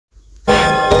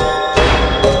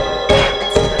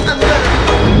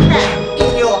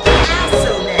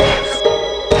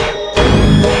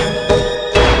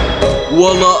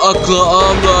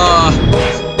Oklahoma.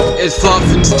 It's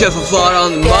Fartthan Stefafart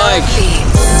on the mic.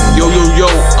 Yo,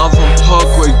 I'm from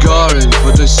Parkway Gardens,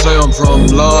 but they say I'm from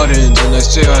Lardens, and they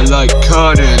say I like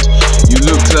curtains. You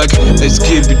look like a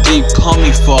skibbity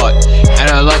pommy fart, and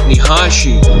I like me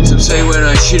hashi. Some say when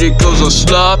I shit it goes all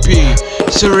sloppy.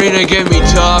 Serena gave me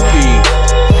toppy.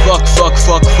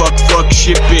 Fuck,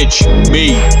 shit bitch,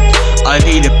 me. I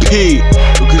need a pee,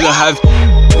 because I have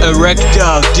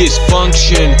erectile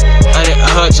dysfunction, and it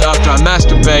hurts after I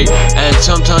masturbate, and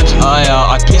sometimes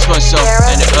I piss myself,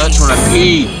 and it hurts when I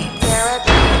pee.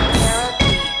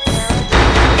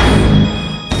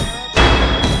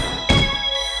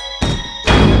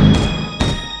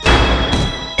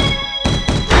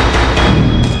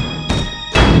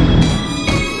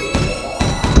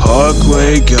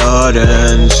 Parkway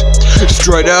Gardens,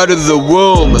 straight out of the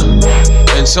womb.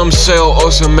 And some say it'll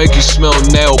also make you smell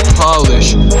nail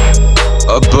polish.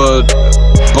 But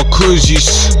because you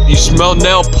smell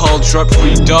nail polish right before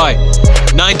you die.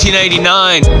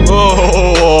 1989.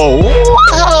 Whoa.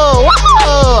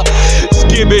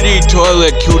 Skibbity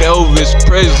toilet killed Elvis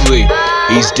Presley.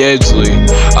 He's deadly.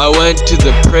 I went to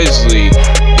the Presley.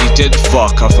 He's dead.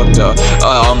 Fuck, I fucked up.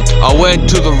 I went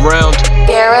to the round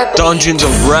Dungeons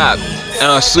of Rap,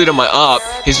 and I slid on my up.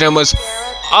 His name was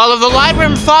Oliver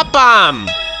Lightrum Fopbomb.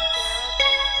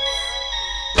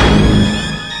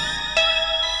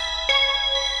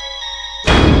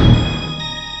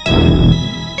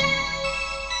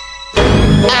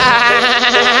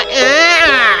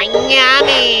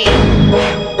 Yummy.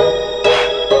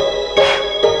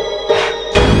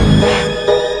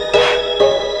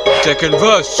 Second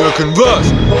verse.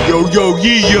 Yo,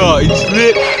 yeah, it's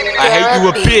lit. I hate you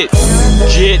a bit,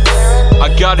 jit. I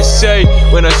gotta say,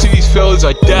 when I see these fellas,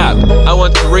 I dap. I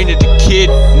want Serena to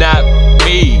kidnap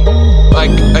me, like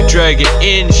a dragon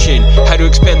ancient. How to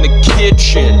expand the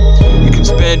kitchen. You can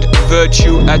spend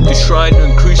virtue at the shrine to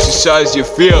increase the size of your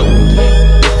field.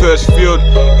 The first field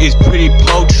is pretty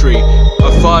paltry,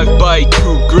 a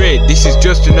 5x2 grid. This is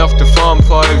just enough to farm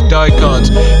 5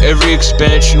 daikons. Every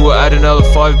expansion will add another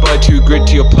 5x2 grid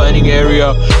to your planting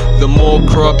area. The more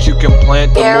crops you can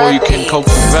plant, the more you can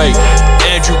cultivate.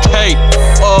 Andrew Tate,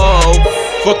 oh,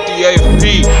 fuck the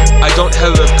AFP. I don't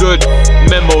have a good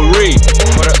memory,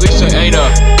 but at least I ain't a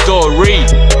Dory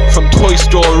from Toy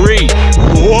Story.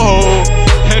 Whoa,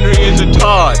 Henry is a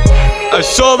Todd. I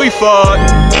saw me fart.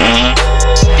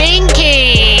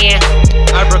 Stinky.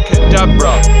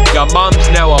 Abracadabra, your mom's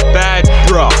now a bad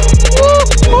bruh.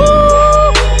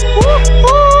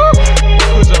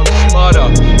 Because I'm smarter,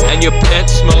 and your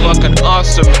pants smell like an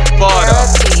awesome farter.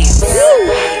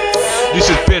 This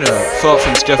has been a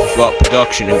Fartthan Stefafart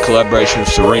production in collaboration with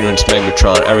Serena and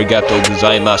Smegmatron. Arigato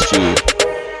gozaimasu.